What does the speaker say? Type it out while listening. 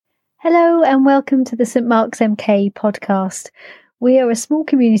Hello and welcome to the St Mark's MK podcast. We are a small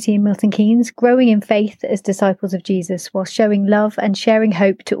community in Milton Keynes, growing in faith as disciples of Jesus while showing love and sharing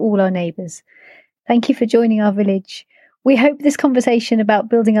hope to all our neighbours. Thank you for joining our village. We hope this conversation about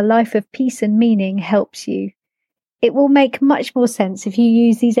building a life of peace and meaning helps you. It will make much more sense if you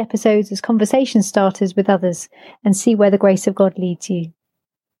use these episodes as conversation starters with others and see where the grace of God leads you.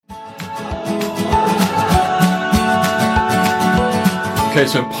 Okay,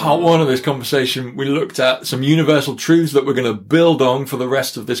 so in part one of this conversation, we looked at some universal truths that we're going to build on for the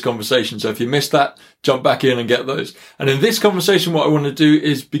rest of this conversation. So if you missed that, jump back in and get those. And in this conversation, what I want to do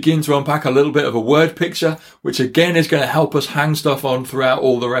is begin to unpack a little bit of a word picture, which again is going to help us hang stuff on throughout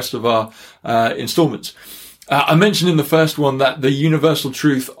all the rest of our installments. I mentioned in the first one that the universal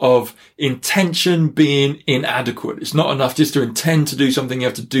truth of intention being inadequate. It's not enough just to intend to do something, you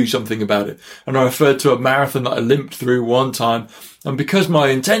have to do something about it. And I referred to a marathon that I limped through one time. And because my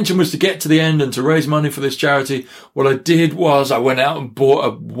intention was to get to the end and to raise money for this charity, what I did was I went out and bought a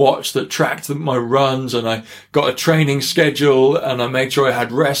watch that tracked my runs, and I got a training schedule, and I made sure I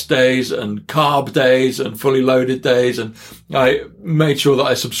had rest days and carb days and fully loaded days. And I made sure that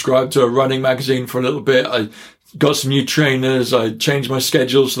I subscribed to a running magazine for a little bit. I got some new trainers. I changed my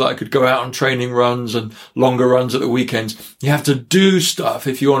schedule so that I could go out on training runs and longer runs at the weekends. You have to do stuff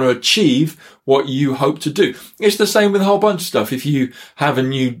if you want to achieve what you hope to do. It's the same with a whole bunch of stuff. If you have a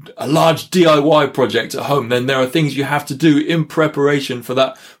large DIY project at home, then there are things you have to do in preparation for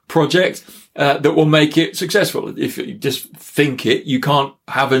that project that will make it successful. If you just think it, you can't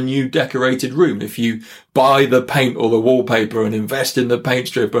have a new decorated room. If you buy the paint or the wallpaper and invest in the paint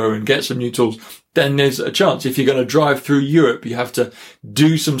stripper and get some new tools, then there's a chance. If you're going to drive through Europe, you have to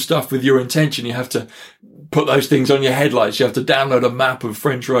do some stuff with your intention. You have to put those things on your headlights. You have to download a map of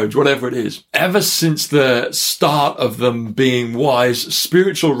French roads, whatever it is. Ever since the start of them being wise,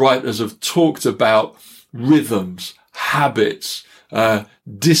 spiritual writers have talked about rhythms, habits,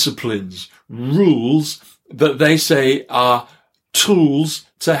 disciplines, rules that they say are tools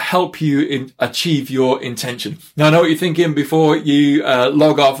to help you achieve your intention. Now, I know what you're thinking before you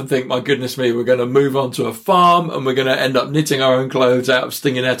log off and think, my goodness me, we're going to move on to a farm and we're going to end up knitting our own clothes out of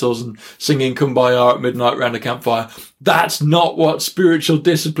stinging nettles and singing Kumbaya at midnight around a campfire. That's not what spiritual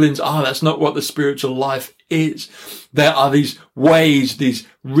disciplines are. That's not what the spiritual life is. There are these ways, these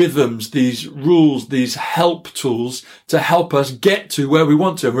rhythms, these rules, these help tools to help us get to where we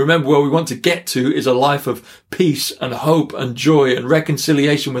want to. And remember, where we want to get to is a life of peace and hope and joy and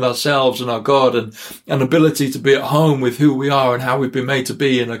reconciliation with ourselves and our God, and an ability to be at home with who we are and how we've been made to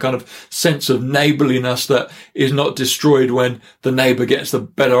be, and a kind of sense of neighborliness that is not destroyed when the neighbor gets the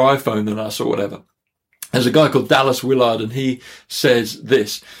better iPhone than us or whatever. There's a guy called Dallas Willard, and he says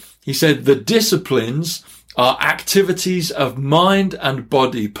this. He said, the disciplines are activities of mind and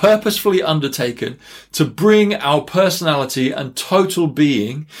body purposefully undertaken to bring our personality and total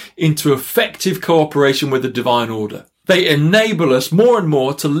being into effective cooperation with the divine order. They enable us more and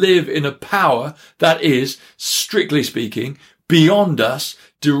more to live in a power that is, strictly speaking, beyond us,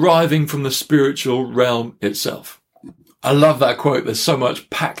 deriving from the spiritual realm itself. I love that quote. There's so much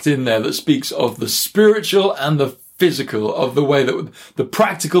packed in there that speaks of the spiritual and the physical, of the way that the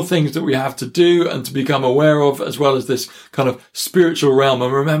practical things that we have to do and to become aware of, as well as this kind of spiritual realm.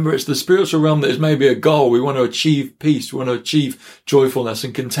 And remember, it's the spiritual realm that is maybe a goal. We want to achieve peace. We want to achieve joyfulness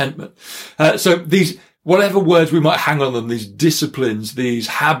and contentment. So these, whatever words we might hang on them, these disciplines, these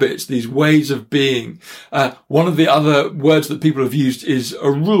habits, these ways of being. One of the other words that people have used is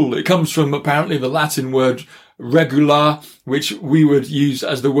a rule. It comes from apparently the Latin word regular, which we would use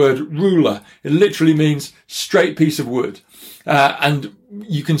as the word ruler. It literally means straight piece of wood. And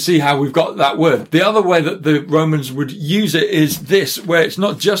you can see how we've got that word. The other way that the Romans would use it is this, where it's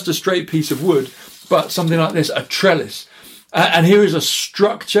not just a straight piece of wood, but something like this, a trellis. And here is a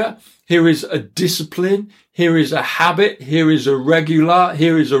structure. Here is a discipline. Here is a habit. Here is a regular.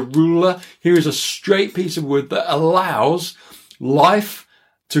 Here is a ruler. Here is a straight piece of wood that allows life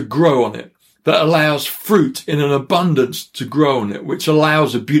to grow on it, that allows fruit in an abundance to grow on it, which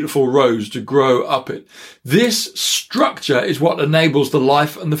allows a beautiful rose to grow up it. This structure is what enables the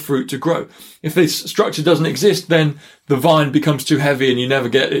life and the fruit to grow. If this structure doesn't exist, then the vine becomes too heavy and you never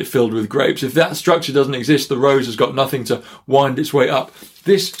get it filled with grapes. If that structure doesn't exist, the rose has got nothing to wind its way up.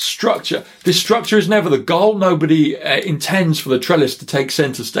 This structure is never the goal. Nobody intends for the trellis to take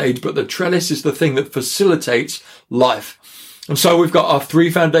center stage, but the trellis is the thing that facilitates life. And so we've got our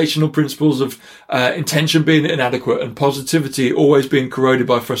three foundational principles of intention being inadequate, and positivity always being corroded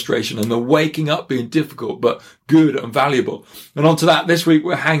by frustration, and the waking up being difficult but good and valuable. And onto that, this week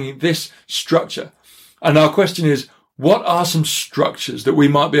we're hanging this structure. And our question is, What are some structures that we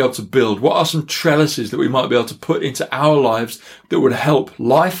might be able to build? What are some trellises that we might be able to put into our lives that would help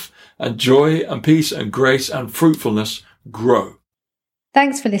life and joy and peace and grace and fruitfulness grow?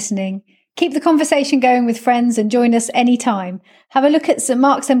 Thanks for listening. Keep the conversation going with friends and join us anytime. Have a look at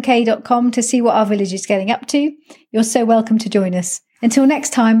stmarksmk.com to see what our village is getting up to. You're so welcome to join us. Until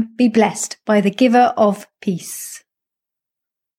next time, be blessed by the giver of peace.